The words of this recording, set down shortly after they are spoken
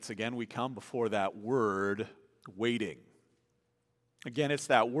Again, we come before that word, waiting. Again, it's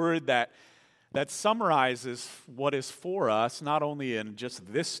that word that summarizes what is for us, not only in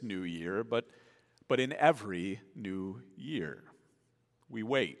just this new year, but in every new year. We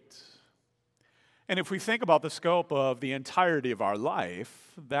wait. And if we think about the scope of the entirety of our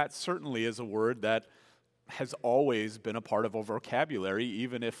life, that certainly is a word that has always been a part of our vocabulary,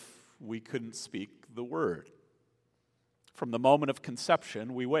 even if we couldn't speak the word. From the moment of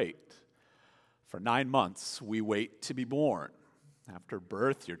conception, we wait. For 9 months, we wait to be born. After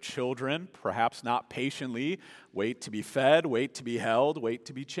birth, your children, perhaps not patiently, wait to be fed, wait to be held, wait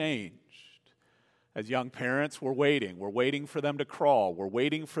to be changed. As young parents, we're waiting. We're waiting for them to crawl. We're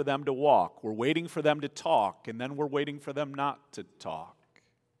waiting for them to walk. We're waiting for them to talk, and then we're waiting for them not to talk.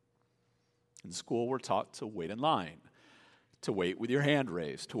 In school, we're taught to wait in line, to wait with your hand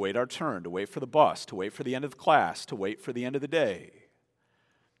raised, to wait our turn, to wait for the bus, to wait for the end of the class, to wait for the end of the day.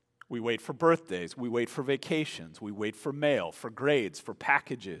 We wait for birthdays, we wait for vacations, we wait for mail, for grades, for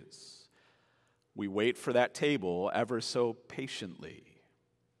packages. We wait for that table ever so patiently.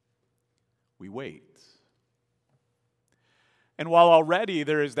 We wait. And while already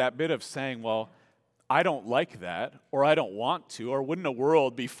there is that bit of saying, well, I don't like that, or I don't want to, or wouldn't a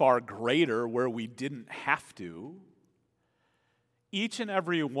world be far greater where we didn't have to? Each and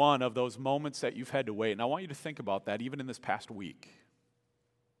every one of those moments that you've had to wait, and I want you to think about that even in this past week.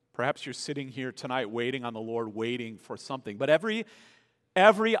 Perhaps you're sitting here tonight waiting on the Lord, waiting for something. But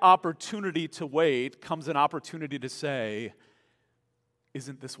every opportunity to wait comes an opportunity to say,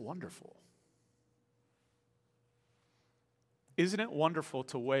 isn't this wonderful? Isn't it wonderful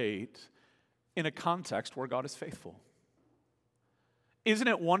to wait in a context where God is faithful? Isn't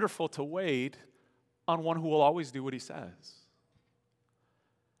it wonderful to wait on one who will always do what he says?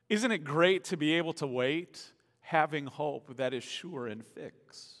 Isn't it great to be able to wait, having hope that is sure and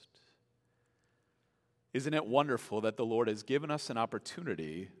fixed? Isn't it wonderful that the Lord has given us an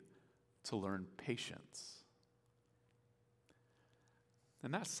opportunity to learn patience?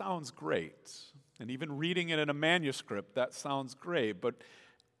 And that sounds great. And even reading it in a manuscript, that sounds great. But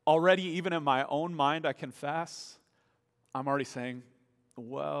already, even in my own mind, I confess, I'm already saying,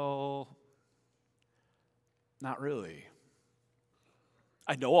 well, not really.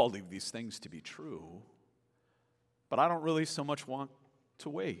 I know all of these things to be true, but I don't really so much want to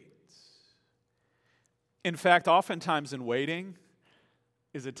wait. In fact, oftentimes in waiting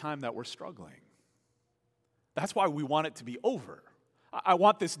is a time that we're struggling. That's why we want it to be over. I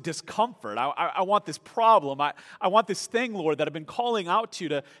want this discomfort. I want this problem. I want this thing, Lord, that I've been calling out to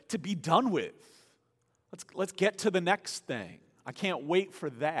you to be done with. Let's get to the next thing. I can't wait for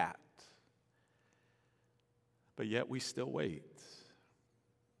that. But yet we still wait.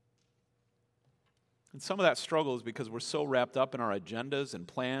 And some of that struggle is because we're so wrapped up in our agendas and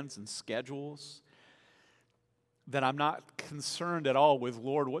plans and schedules that I'm not concerned at all with,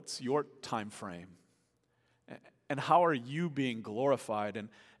 Lord, what's your time frame? And how are you being glorified?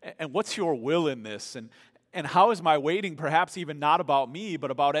 And what's your will in this? And how is my waiting perhaps even not about me,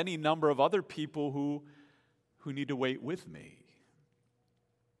 but about any number of other people who need to wait with me?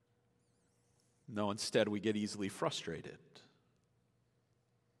 No, instead we get easily frustrated.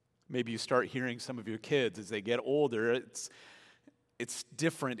 Maybe you start hearing some of your kids as they get older. It's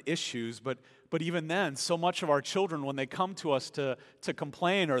different issues, but even then, so much of our children, when they come to us to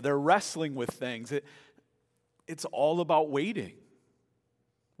complain or they're wrestling with things, it's all about waiting.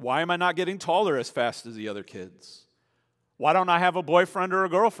 Why am I not getting taller as fast as the other kids? Why don't I have a boyfriend or a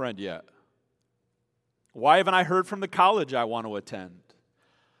girlfriend yet? Why haven't I heard from the college I want to attend?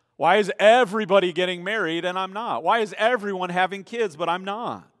 Why is everybody getting married and I'm not? Why is everyone having kids but I'm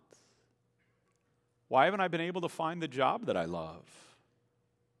not? Why haven't I been able to find the job that I love?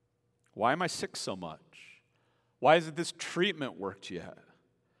 Why am I sick so much? Why hasn't this treatment worked yet?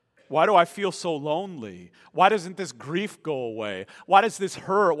 Why do I feel so lonely? Why doesn't this grief go away? Why does this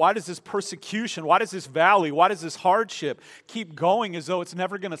hurt? Why does this persecution? Why does this valley? Why does this hardship keep going as though it's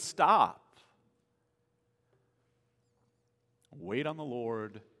never going to stop? Wait on the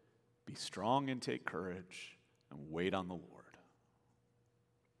Lord, be strong and take courage, and wait on the Lord.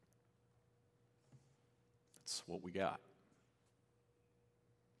 That's what we got.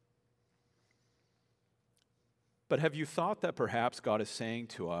 But have you thought that perhaps God is saying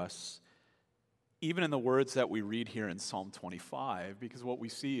to us, even in the words that we read here in Psalm 25, because what we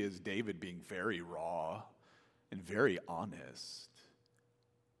see is David being very raw and very honest,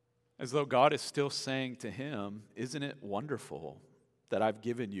 as though God is still saying to him, isn't it wonderful that I've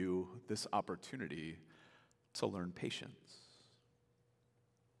given you this opportunity to learn patience?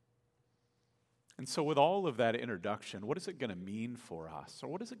 And so with all of that introduction, what is it going to mean for us? Or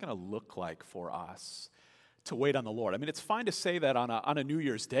what is it going to look like for us to wait on the Lord? I mean, it's fine to say that on a New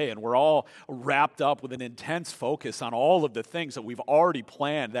Year's Day, and we're all wrapped up with an intense focus on all of the things that we've already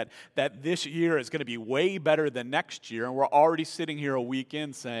planned, that this year is going to be way better than next year, and we're already sitting here a week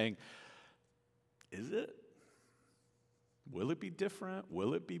in saying, is it? Will it be different?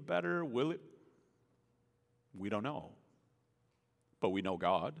 Will it be better? Will it? We don't know. But we know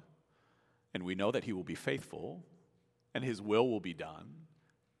God. And we know that He will be faithful, and His will be done,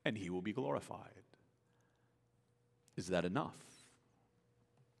 and He will be glorified. Is that enough?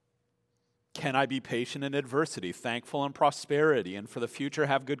 Can I be patient in adversity, thankful in prosperity, and for the future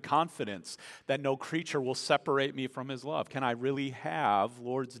have good confidence that no creature will separate me from His love? Can I really have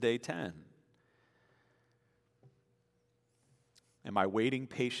Lord's Day 10? Am I waiting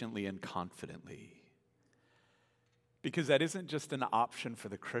patiently and confidently? Because that isn't just an option for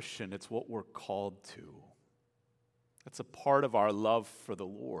the Christian, it's what we're called to. That's a part of our love for the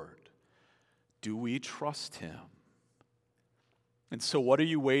Lord. Do we trust Him? And so what are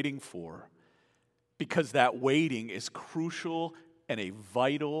you waiting for? Because that waiting is crucial and a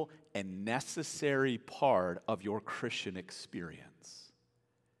vital and necessary part of your Christian experience.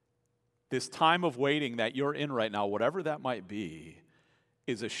 This time of waiting that you're in right now, whatever that might be,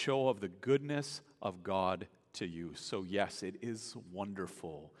 is a show of the goodness of God to you. So yes, it is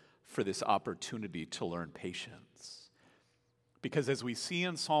wonderful for this opportunity to learn patience. Because as we see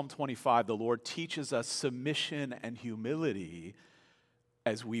in Psalm 25, the Lord teaches us submission and humility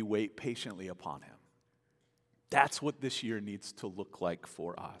as we wait patiently upon Him. That's what this year needs to look like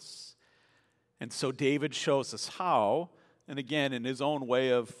for us. And so David shows us how, and again, in his own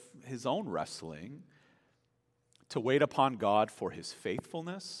way of his own wrestling, to wait upon God for His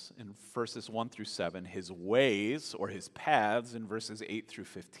faithfulness in verses 1 through 7, His ways or His paths in verses 8 through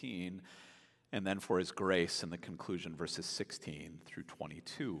 15, and then for His grace in the conclusion, verses 16 through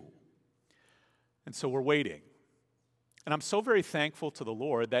 22. And so we're waiting. And I'm so very thankful to the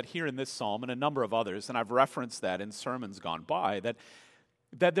Lord that here in this psalm and a number of others, and I've referenced that in sermons gone by,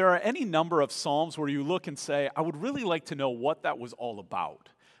 that there are any number of psalms where you look and say, I would really like to know what that was all about.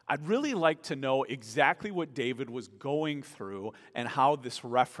 I'd really like to know exactly what David was going through and how this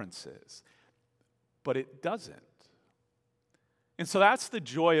references. But it doesn't. And so that's the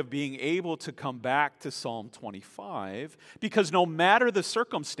joy of being able to come back to Psalm 25, because no matter the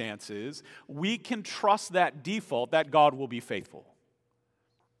circumstances, we can trust that default that God will be faithful.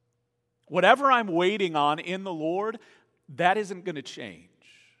 Whatever I'm waiting on in the Lord, that isn't going to change.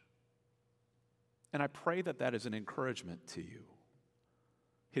 And I pray that that is an encouragement to you.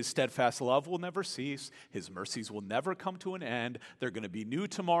 His steadfast love will never cease. His mercies will never come to an end. They're going to be new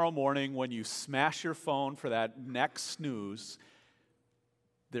tomorrow morning when you smash your phone for that next snooze.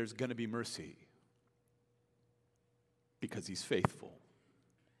 There's going to be mercy because He's faithful.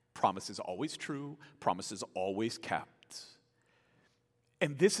 Promise is always true. Promise is always kept.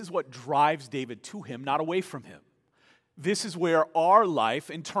 And this is what drives David to Him, not away from Him. This is where our life,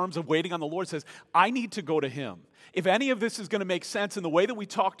 in terms of waiting on the Lord, says, I need to go to Him. If any of this is going to make sense in the way that we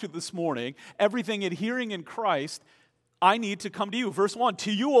talked to this morning, everything adhering in Christ, I need to come to You. Verse 1,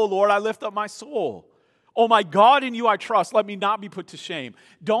 to You, O Lord, I lift up my soul. Oh my God, in You I trust. Let me not be put to shame.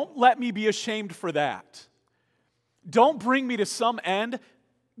 Don't let me be ashamed for that. Don't bring me to some end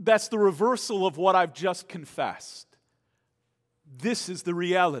that's the reversal of what I've just confessed. This is the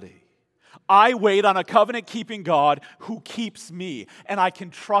reality. I wait on a covenant-keeping God who keeps me, and I can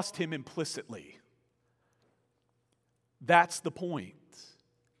trust Him implicitly. That's the point.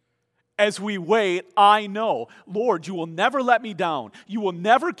 As we wait, I know, Lord, You will never let me down. You will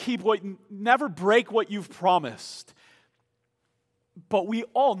never never break what You've promised. But we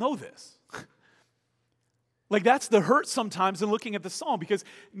all know this. Like, that's the hurt sometimes in looking at the psalm, because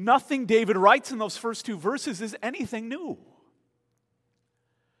nothing David writes in those first two verses is anything new.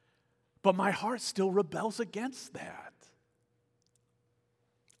 But my heart still rebels against that.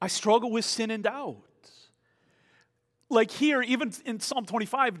 I struggle with sin and doubt. Like here, even in Psalm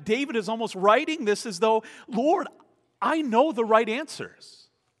 25, David is almost writing this as though, Lord, I know the right answers.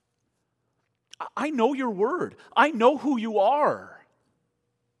 I know Your word. I know who You are.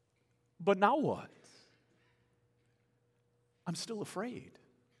 But now what? I'm still afraid.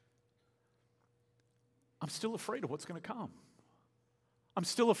 I'm still afraid of what's going to come. I'm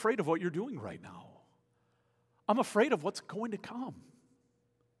still afraid of what You're doing right now. I'm afraid of what's going to come.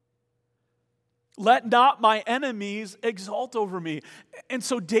 Let not my enemies exult over me. And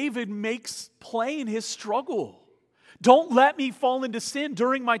so David makes plain his struggle Don't let me fall into sin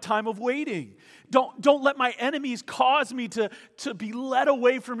during my time of waiting. Don't let my enemies cause me to be led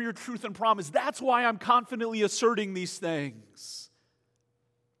away from your truth and promise. That's why I'm confidently asserting these things.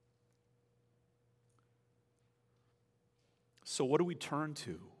 So what do we turn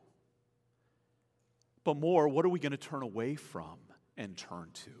to? But more, what are we going to turn away from and turn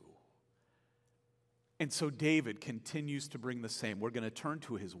to? And so David continues to bring the same. We're going to turn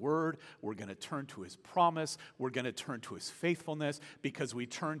to his word. We're going to turn to his promise. We're going to turn to his faithfulness because we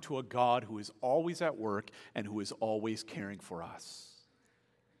turn to a God who is always at work and who is always caring for us.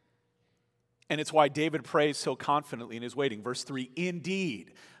 And it's why David prays so confidently in his waiting. Verse 3,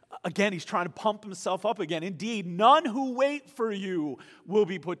 indeed. Again, he's trying to pump himself up again. Indeed, none who wait for you will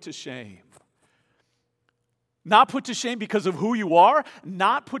be put to shame. Not put to shame because of who you are,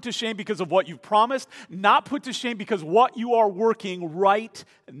 not put to shame because of what you've promised, not put to shame because what you are working right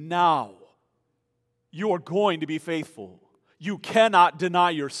now. You are going to be faithful. You cannot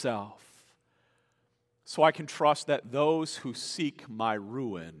deny yourself. So I can trust that those who seek my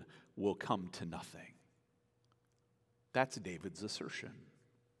ruin will come to nothing. That's David's assertion.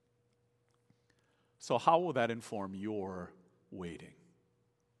 So how will that inform your waiting?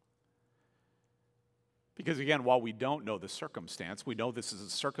 Because again, while we don't know the circumstance, we know this is a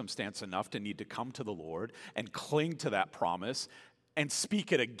circumstance enough to need to come to the Lord and cling to that promise and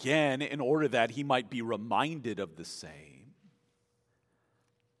speak it again in order that he might be reminded of the same.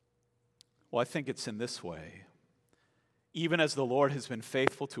 Well, I think it's in this way. Even as the Lord has been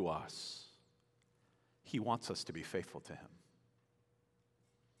faithful to us, he wants us to be faithful to him.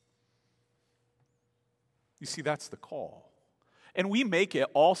 You see, that's the call. And we make it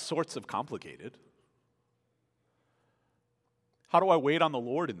all sorts of complicated. How do I wait on the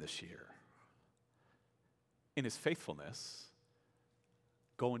Lord in this year? In his faithfulness,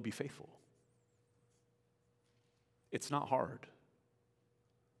 go and be faithful. It's not hard.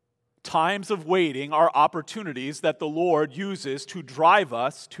 Times of waiting are opportunities that the Lord uses to drive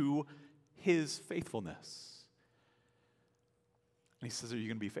us to his faithfulness. And he says, are you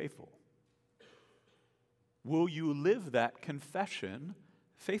going to be faithful? Will you live that confession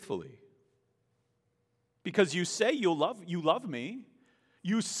faithfully? Because you say you love me.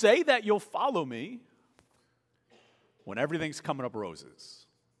 You say that you'll follow me when everything's coming up roses.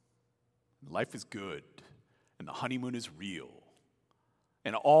 Life is good, and the honeymoon is real,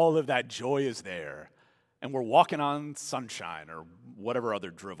 and all of that joy is there, and we're walking on sunshine or whatever other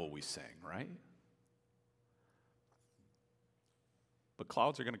drivel we sing, right? But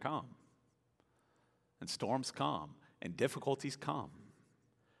clouds are going to come, and storms come, and difficulties come.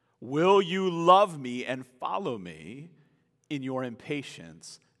 Will you love me and follow me in your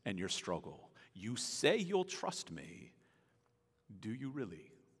impatience and your struggle? You say you'll trust me. Do you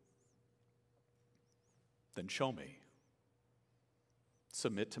really? Then show me.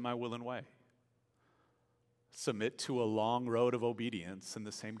 Submit to my will and way. Submit to a long road of obedience in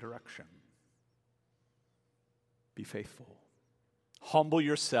the same direction. Be faithful. Humble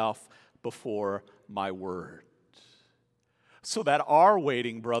yourself before my word. So that our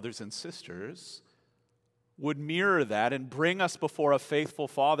waiting brothers and sisters would mirror that and bring us before a faithful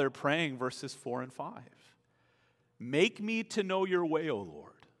Father praying verses 4 and 5. Make me to know your way, O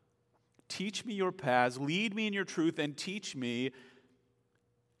Lord. Teach me your paths, lead me in your truth, and teach me,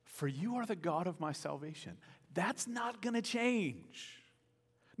 for you are the God of my salvation. That's not going to change.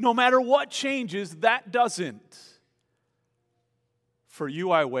 No matter what changes, that doesn't. For you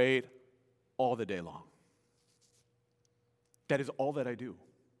I wait all the day long. That is all that I do.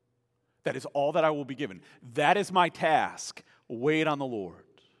 That is all that I will be given. That is my task. Wait on the Lord.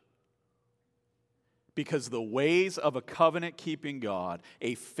 Because the ways of a covenant-keeping God,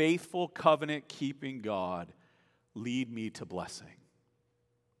 a faithful covenant-keeping God, lead me to blessing.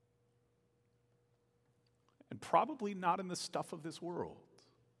 And probably not in the stuff of this world,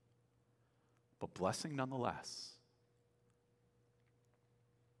 but blessing nonetheless.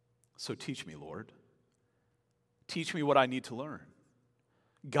 So teach me, Lord. Teach me what I need to learn.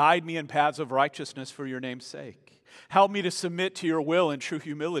 Guide me in paths of righteousness for your name's sake. Help me to submit to your will in true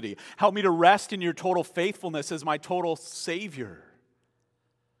humility. Help me to rest in your total faithfulness as my total Savior,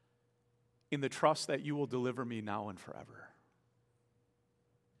 in the trust that you will deliver me now and forever.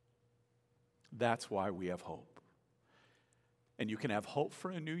 That's why we have hope. And you can have hope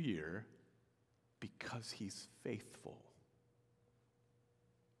for a new year because he's faithful.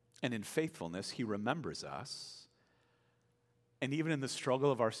 And in faithfulness, he remembers us. And even in the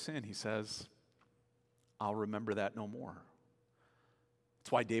struggle of our sin, he says, I'll remember that no more.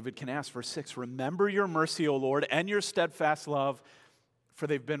 That's why David can ask, verse 6, remember your mercy, O Lord, and your steadfast love for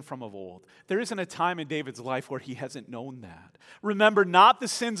they've been from of old. There isn't a time in David's life where he hasn't known that. Remember not the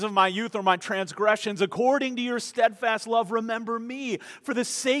sins of my youth or my transgressions. According to your steadfast love, remember me for the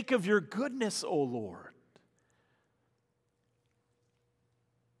sake of your goodness, O Lord.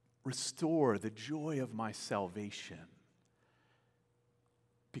 Restore the joy of my salvation,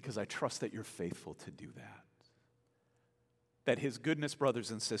 because I trust that you're faithful to do that. That his goodness,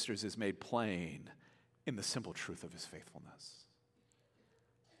 brothers and sisters, is made plain in the simple truth of his faithfulness.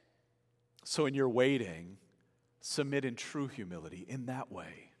 So in your waiting, submit in true humility. In that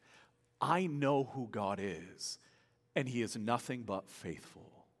way, I know who God is, and he is nothing but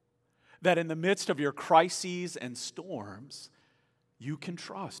faithful. That in the midst of your crises and storms, you can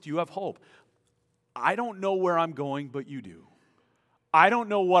trust. You have hope. I don't know where I'm going, but you do. I don't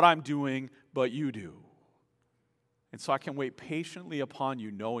know what I'm doing, but you do. And so I can wait patiently upon you,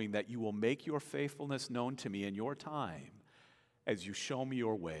 knowing that you will make your faithfulness known to me in your time as you show me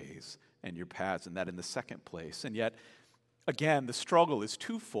your ways and your paths, and that in the second place. And yet, again, the struggle is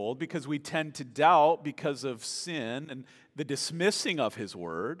twofold, because we tend to doubt because of sin and the dismissing of his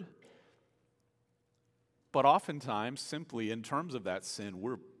word. But oftentimes, simply in terms of that sin,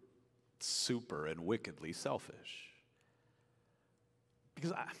 we're super and wickedly selfish.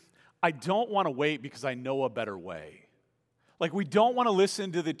 Because I don't want to wait because I know a better way. Like, we don't want to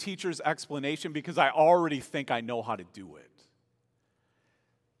listen to the teacher's explanation because I already think I know how to do it.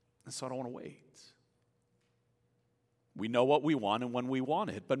 And so I don't want to wait. We know what we want and when we want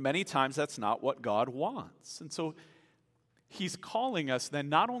it, but many times that's not what God wants. And so he's calling us then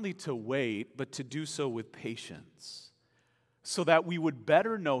not only to wait, but to do so with patience, so that we would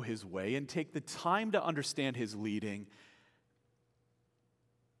better know his way and take the time to understand his leading,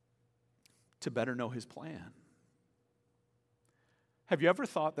 to better know his plan. Have you ever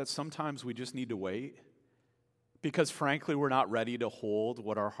thought that sometimes we just need to wait because, frankly, we're not ready to hold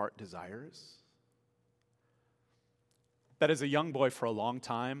what our heart desires? That as a young boy for a long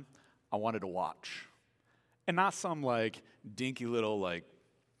time, I wanted to watch. And not some dinky little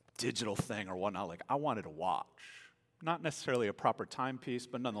digital thing or whatnot. I wanted to watch. Not necessarily a proper timepiece,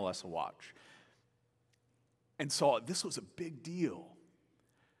 but nonetheless a watch. And so this was a big deal.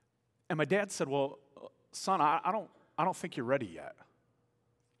 And my dad said, well, son, I don't think you're ready yet.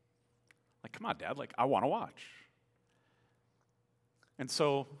 Come on, Dad, I want to watch. And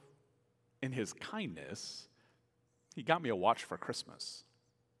so, in his kindness, he got me a watch for Christmas.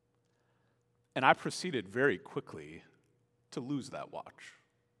 And I proceeded very quickly to lose that watch.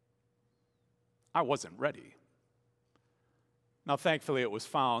 I wasn't ready. Now, thankfully, it was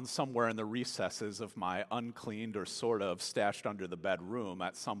found somewhere in the recesses of my uncleaned or sort of stashed under the bed room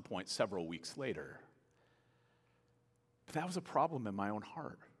at some point several weeks later. But that was a problem in my own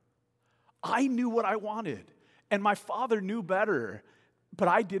heart. I knew what I wanted, and my father knew better, but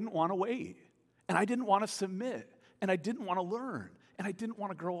I didn't want to wait, and I didn't want to submit, and I didn't want to learn, and I didn't want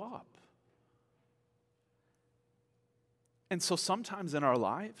to grow up. And so sometimes in our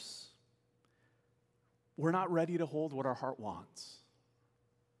lives, we're not ready to hold what our heart wants.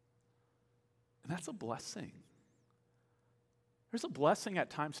 And that's a blessing. There's a blessing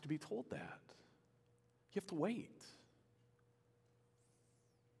at times to be told that. You have to wait.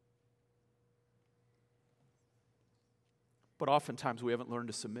 But oftentimes we haven't learned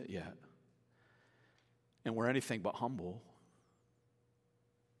to submit yet. And we're anything but humble.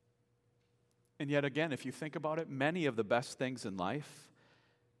 And yet again, if you think about it, many of the best things in life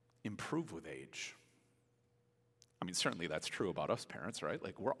improve with age. I mean, certainly that's true about us parents, right?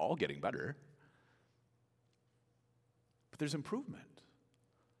 We're all getting better. But there's improvement.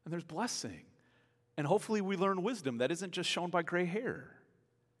 And there's blessing. And hopefully we learn wisdom that isn't just shown by gray hair.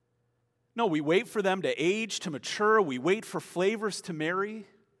 No, we wait for them to age, to mature. We wait for flavors to marry.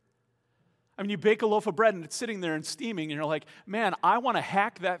 I mean, you bake a loaf of bread and it's sitting there and steaming, and you're like, man, I want to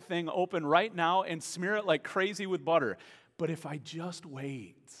hack that thing open right now and smear it like crazy with butter. But if I just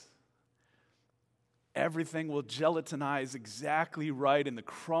wait, everything will gelatinize exactly right, and the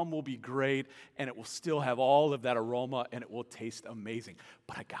crumb will be great, and it will still have all of that aroma, and it will taste amazing.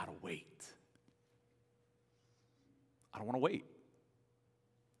 But I gotta wait. I don't want to wait.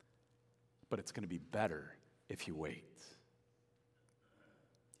 But it's going to be better if you wait.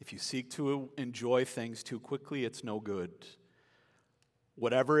 If you seek to enjoy things too quickly, it's no good.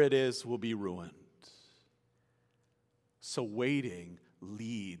 Whatever it is will be ruined. So waiting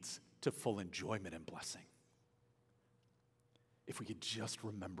leads to full enjoyment and blessing. If we could just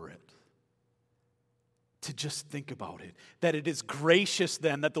remember it, to just think about it, that it is gracious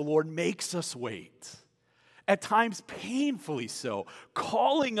then that the Lord makes us wait, at times painfully so,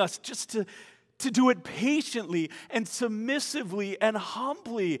 calling us just to to do it patiently and submissively and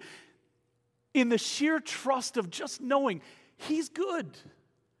humbly in the sheer trust of just knowing He's good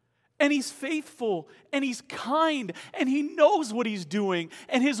and He's faithful and He's kind and He knows what He's doing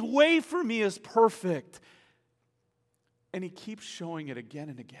and His way for me is perfect. And He keeps showing it again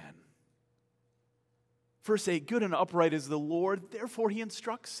and again. Verse 8, good and upright is the Lord, therefore He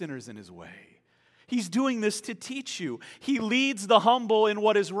instructs sinners in His way. He's doing this to teach you. He leads the humble in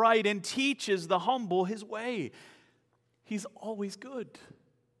what is right and teaches the humble His way. He's always good.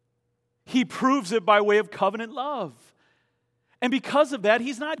 He proves it by way of covenant love. And because of that,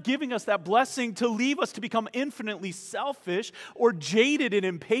 He's not giving us that blessing to leave us to become infinitely selfish or jaded in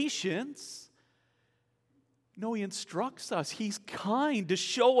impatience. No, He instructs us. He's kind to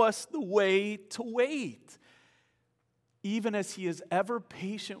show us the way to wait, even as He is ever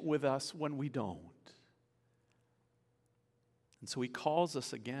patient with us when we don't. And so He calls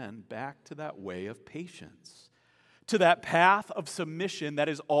us again back to that way of patience, to that path of submission that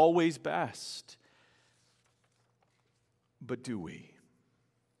is always best. But do we?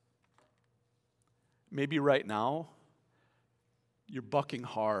 Maybe right now, you're bucking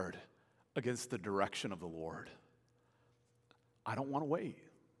hard against the direction of the Lord. I don't want to wait.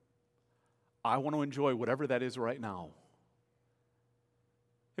 I want to enjoy whatever that is right now.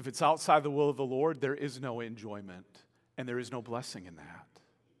 If it's outside the will of the Lord, there is no enjoyment and there is no blessing in that.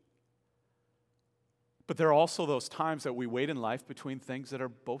 But there are also those times that we wait in life between things that are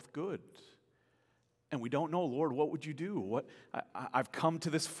both good. And we don't know, Lord, what would you do? I've come to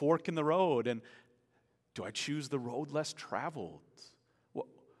this fork in the road, and do I choose the road less traveled?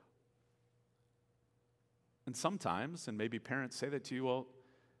 And sometimes, and maybe parents say that to you, well,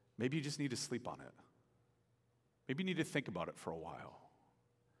 maybe you just need to sleep on it. Maybe you need to think about it for a while.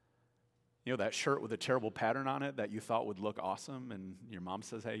 You know, that shirt with a terrible pattern on it that you thought would look awesome, and your mom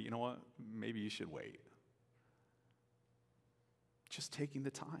says, hey, you know what? Maybe you should wait. Just taking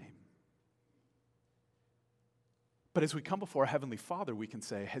the time. But as we come before our Heavenly Father, we can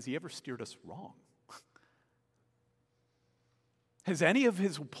say, has He ever steered us wrong? Has any of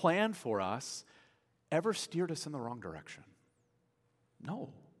His plan for us ever steered us in the wrong direction?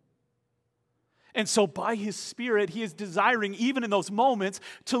 No. And so by His Spirit, He is desiring, even in those moments,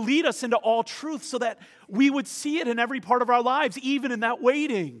 to lead us into all truth so that we would see it in every part of our lives, even in that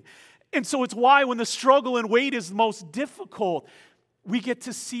waiting. And so it's why when the struggle and wait is most difficult, we get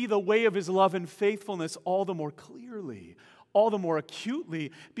to see the way of His love and faithfulness all the more clearly, all the more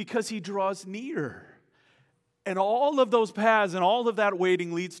acutely, because He draws near. And all of those paths and all of that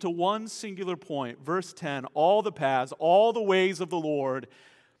waiting leads to one singular point. Verse 10, all the paths, all the ways of the Lord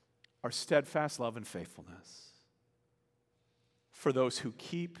are steadfast love and faithfulness for those who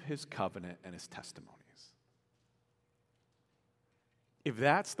keep His covenant and His testimonies. If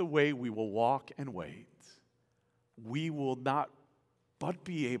that's the way we will walk and wait, we will not but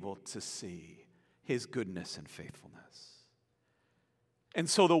be able to see His goodness and faithfulness. And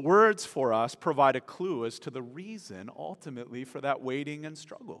so the words for us provide a clue as to the reason ultimately for that waiting and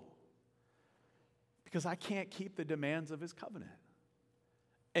struggle. Because I can't keep the demands of His covenant.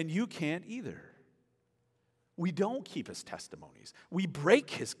 And you can't either. We don't keep His testimonies. We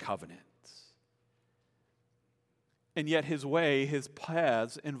break His covenants. And yet His way, His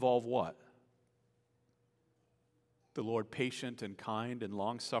paths involve what? The Lord, patient and kind and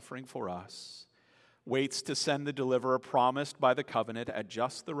long-suffering for us, waits to send the deliverer promised by the covenant at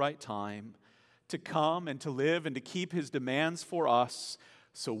just the right time to come and to live and to keep His demands for us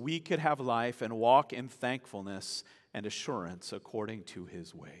so we could have life and walk in thankfulness and assurance according to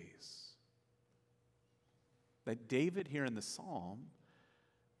His ways. That David here in the psalm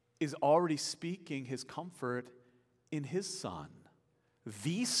is already speaking his comfort in His Son,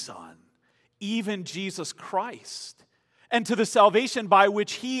 the Son, even Jesus Christ, and to the salvation by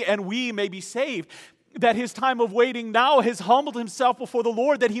which He and we may be saved. That His time of waiting now has humbled Himself before the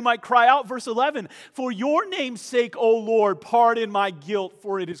Lord that He might cry out, verse 11, for your name's sake, O Lord, pardon my guilt,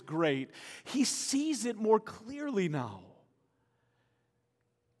 for it is great. He sees it more clearly now,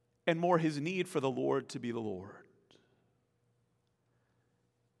 and more His need for the Lord to be the Lord.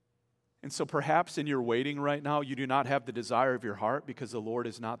 And so perhaps in your waiting right now, you do not have the desire of your heart because the Lord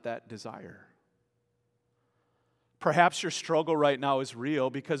is not that desire. Perhaps your struggle right now is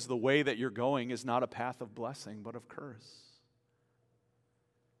real because the way that you're going is not a path of blessing, but of curse.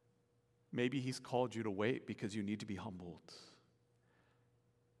 Maybe He's called you to wait because you need to be humbled.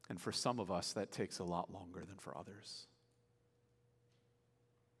 And for some of us, that takes a lot longer than for others.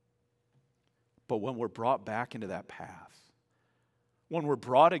 But when we're brought back into that path, when we're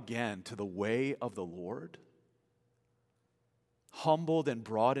brought again to the way of the Lord, humbled and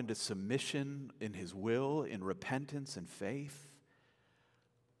brought into submission in his will, in repentance and faith.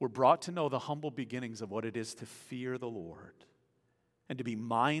 We're brought to know the humble beginnings of what it is to fear the Lord and to be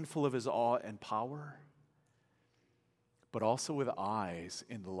mindful of his awe and power, but also with eyes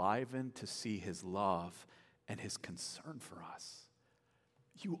enlivened to see his love and his concern for us.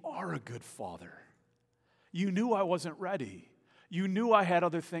 You are a good father. You knew I wasn't ready. You knew I had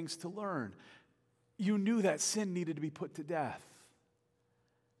other things to learn. You knew that sin needed to be put to death.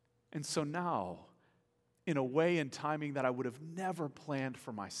 And so now, in a way and timing that I would have never planned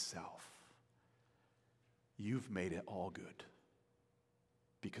for myself, you've made it all good,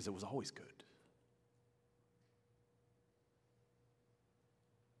 because it was always good.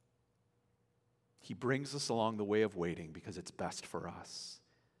 He brings us along the way of waiting because it's best for us,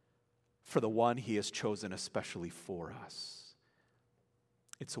 for the one he has chosen especially for us.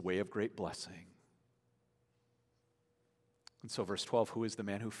 It's a way of great blessing. And so verse 12, who is the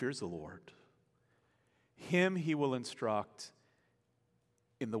man who fears the Lord? Him he will instruct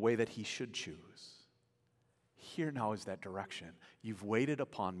in the way that he should choose. Here now is that direction. You've waited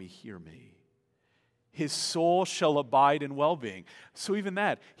upon me, hear me. His soul shall abide in well-being. So even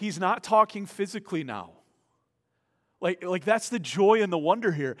that, he's not talking physically now. Like that's the joy and the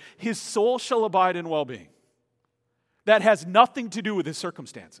wonder here. His soul shall abide in well-being. That has nothing to do with his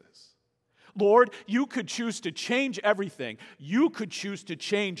circumstances. Lord, you could choose to change everything. You could choose to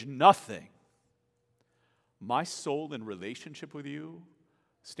change nothing. My soul in relationship with you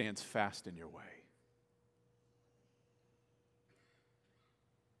stands fast in your way.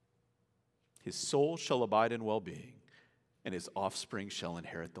 His soul shall abide in well-being, and his offspring shall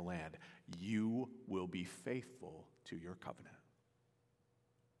inherit the land. You will be faithful to your covenant.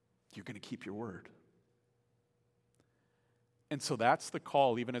 You're going to keep your word. And so that's the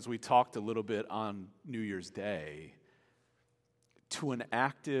call, even as we talked a little bit on New Year's Day, to an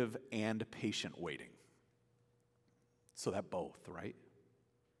active and patient waiting. So that both, right?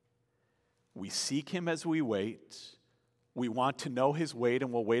 We seek him as we wait. We want to know his weight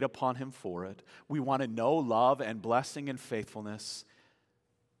and we'll wait upon him for it. We want to know love and blessing and faithfulness.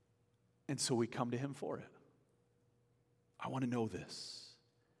 And so we come to him for it. I want to know this.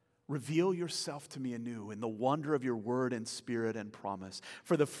 Reveal yourself to me anew in the wonder of your word and spirit and promise.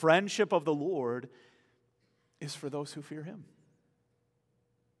 For the friendship of the Lord is for those who fear him.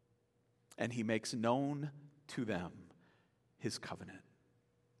 And he makes known to them his covenant.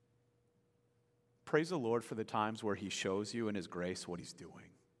 Praise the Lord for the times where he shows you in his grace what he's doing.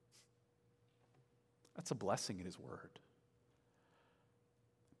 That's a blessing in his word.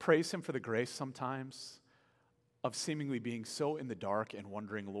 Praise him for the grace sometimes of seemingly being so in the dark and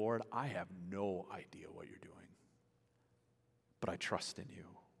wondering, Lord, I have no idea what you're doing, but I trust in you.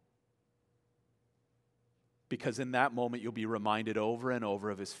 Because in that moment, you'll be reminded over and over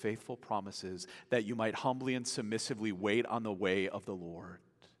of his faithful promises that you might humbly and submissively wait on the way of the Lord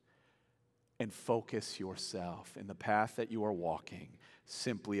and focus yourself in the path that you are walking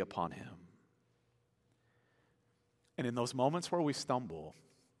simply upon him. And in those moments where we stumble,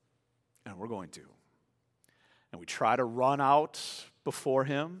 and we're going to, and we try to run out before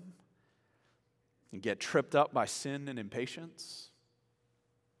him and get tripped up by sin and impatience,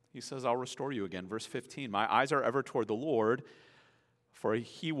 he says, I'll restore you again. Verse 15, my eyes are ever toward the Lord, for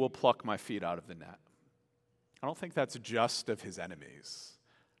he will pluck my feet out of the net. I don't think that's just of his enemies.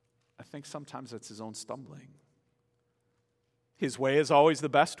 I think sometimes it's his own stumbling. His way is always the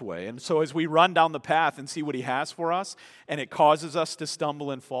best way. And so as we run down the path and see what he has for us, and it causes us to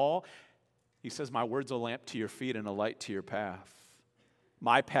stumble and fall, he says, my word's a lamp to your feet and a light to your path.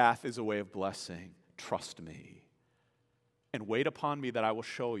 My path is a way of blessing. Trust me. And wait upon me that I will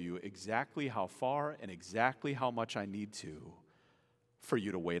show you exactly how far and exactly how much I need to for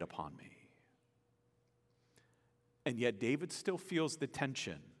you to wait upon me. And yet David still feels the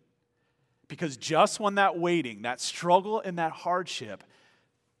tension. Because just when that waiting, that struggle, and that hardship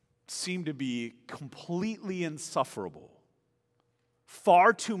seemed to be completely insufferable,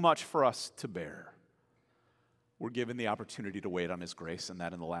 far too much for us to bear, we're given the opportunity to wait on his grace, and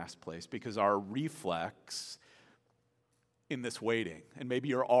that in the last place, because our reflex in this waiting, and maybe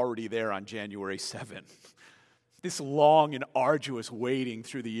you're already there on January 7th, this long and arduous waiting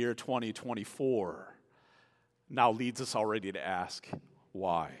through the year 2024 now leads us already to ask,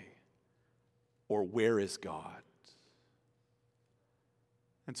 why? Or where is God?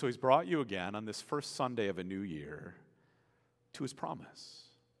 And so he's brought you again on this first Sunday of a new year to his promise,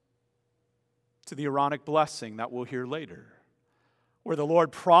 to the Aaronic blessing that we'll hear later, where the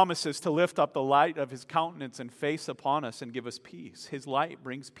Lord promises to lift up the light of his countenance and face upon us and give us peace. His light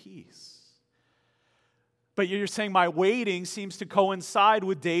brings peace. But you're saying my waiting seems to coincide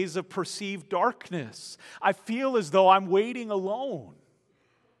with days of perceived darkness. I feel as though I'm waiting alone,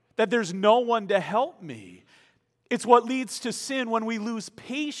 that there's no one to help me. It's what leads to sin when we lose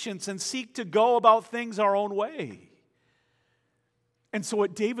patience and seek to go about things our own way. And so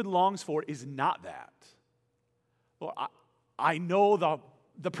what David longs for is not that. Lord, I know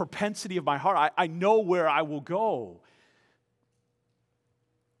the propensity of my heart. I know where I will go.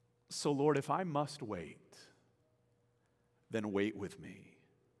 So Lord, if I must wait, then wait with me.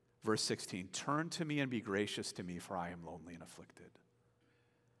 Verse 16, turn to me and be gracious to me, for I am lonely and afflicted.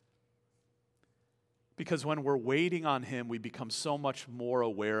 Because when we're waiting on Him, we become so much more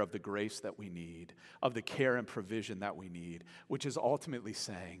aware of the grace that we need, of the care and provision that we need, which is ultimately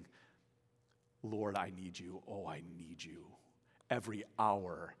saying, Lord, I need you. Oh, I need you. Every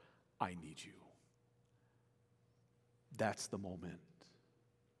hour, I need you. That's the moment.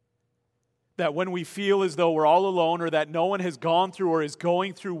 That when we feel as though we're all alone or that no one has gone through or is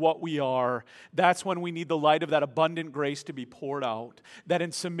going through what we are, that's when we need the light of that abundant grace to be poured out. That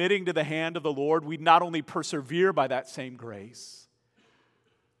in submitting to the hand of the Lord, we not only persevere by that same grace,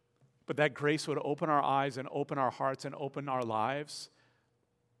 but that grace would open our eyes and open our hearts and open our lives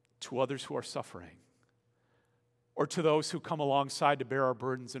to others who are suffering, or to those who come alongside to bear our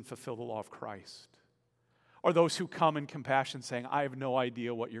burdens and fulfill the law of Christ, or those who come in compassion saying, I have no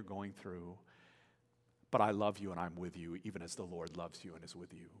idea what you're going through, but I love you and I'm with you, even as the Lord loves you and is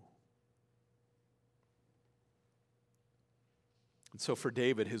with you. And so for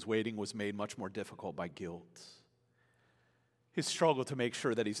David, his waiting was made much more difficult by guilt. His struggle to make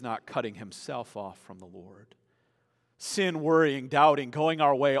sure that he's not cutting himself off from the Lord. Sin, worrying, doubting, going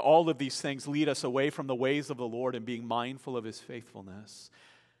our way, all of these things lead us away from the ways of the Lord and being mindful of His faithfulness.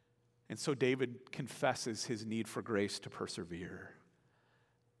 And so David confesses his need for grace to persevere.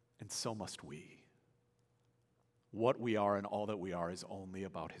 And so must we. What we are and all that we are is only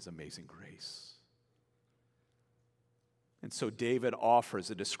about His amazing grace. And so David offers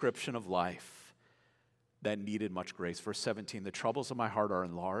a description of life that needed much grace. Verse 17, the troubles of my heart are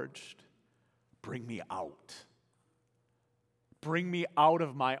enlarged. Bring me out. Bring me out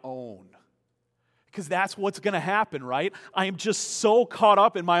of my own. Because that's what's going to happen, right? I am just so caught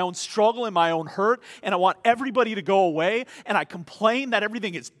up in my own struggle and my own hurt, and I want everybody to go away, and I complain that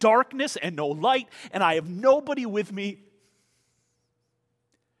everything is darkness and no light, and I have nobody with me.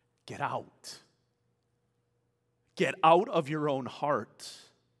 Get out. Get out of your own heart.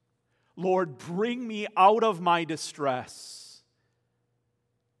 Lord, bring me out of my distress.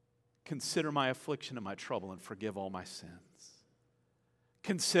 Consider my affliction and my trouble and forgive all my sins.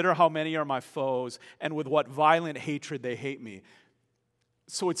 Consider how many are my foes and with what violent hatred they hate me.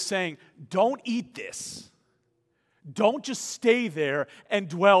 So it's saying, don't eat this. Don't just stay there and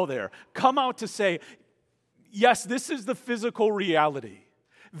dwell there. Come out to say, yes, this is the physical reality.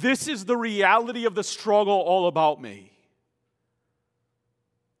 This is the reality of the struggle all about me.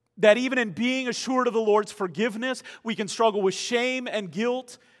 That even in being assured of the Lord's forgiveness, we can struggle with shame and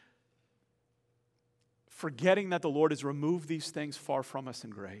guilt, forgetting that the Lord has removed these things far from us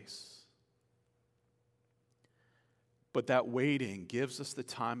in grace. But that waiting gives us the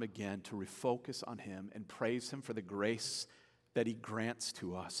time again to refocus on Him and praise Him for the grace that He grants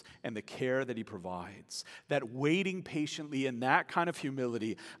to us and the care that He provides. That waiting patiently in that kind of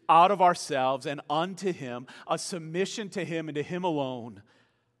humility out of ourselves and unto Him, a submission to Him and to Him alone,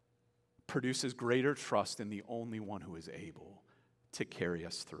 produces greater trust in the only one who is able to carry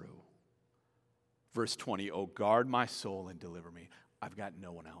us through. Verse 20, oh, guard my soul and deliver me. I've got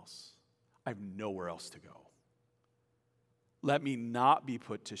no one else. I have nowhere else to go. Let me not be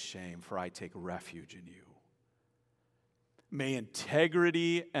put to shame, for I take refuge in you. May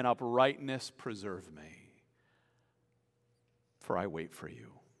integrity and uprightness preserve me, for I wait for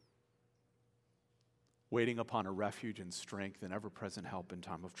you. Waiting upon a refuge and strength and ever-present help in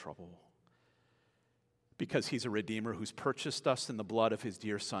time of trouble. Because He's a Redeemer who's purchased us in the blood of His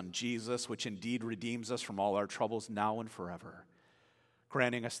dear Son, Jesus, which indeed redeems us from all our troubles now and forever,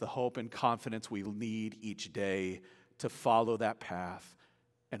 granting us the hope and confidence we need each day to follow that path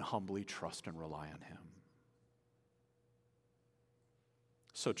and humbly trust and rely on Him.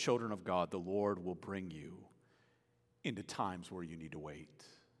 So, children of God, the Lord will bring you into times where you need to wait.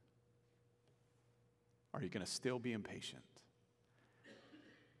 Are you going to still be impatient?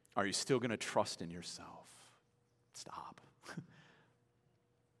 Are you still going to trust in yourself? Stop.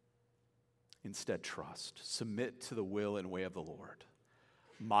 Instead, trust. Submit to the will and way of the Lord.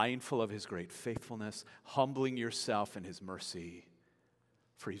 Mindful of His great faithfulness, humbling yourself in His mercy,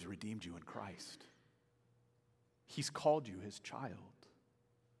 for He's redeemed you in Christ. He's called you His child.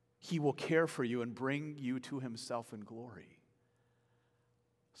 He will care for you and bring you to himself in glory.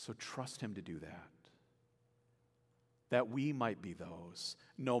 So trust him to do that. That we might be those,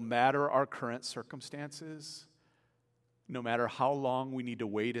 no matter our current circumstances, no matter how long we need to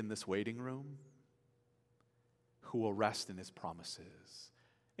wait in this waiting room, who will rest in his promises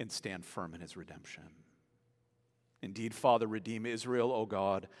and stand firm in his redemption. Indeed, Father, redeem Israel, O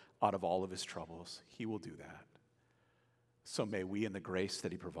God, out of all of his troubles. He will do that. So may we, in the grace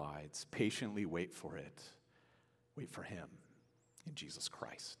that he provides, patiently wait for it. Wait for him in Jesus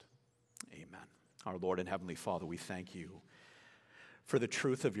Christ. Amen. Our Lord and Heavenly Father, we thank you for the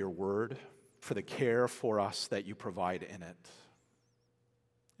truth of your word, for the care for us that you provide in it.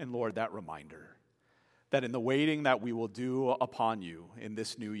 And Lord, that reminder that in the waiting that we will do upon you in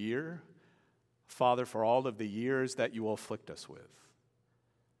this new year, Father, for all of the years that you will afflict us with,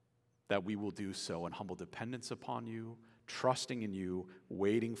 that we will do so in humble dependence upon you, trusting in you,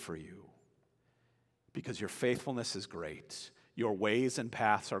 waiting for you, because your faithfulness is great, your ways and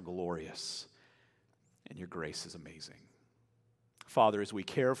paths are glorious, and your grace is amazing. Father, as we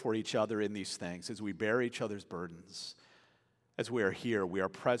care for each other in these things, as we bear each other's burdens, as we are here, we are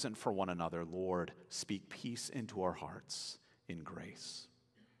present for one another. Lord, speak peace into our hearts in grace.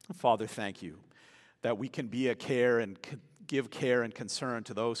 Father, thank you that we can be a care and give care and concern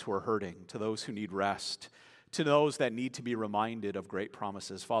to those who are hurting, to those who need rest, to those that need to be reminded of great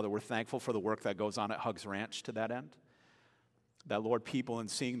promises. Father, we're thankful for the work that goes on at Hugs Ranch to that end. That, Lord, people in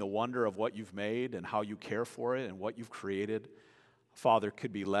seeing the wonder of what you've made and how you care for it and what you've created, Father,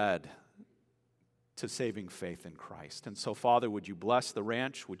 could be led to saving faith in Christ. And so, Father, would you bless the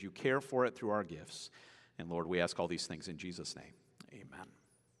ranch? Would you care for it through our gifts? And Lord, we ask all these things in Jesus' name. Amen.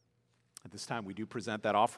 At this time, we do present that offering.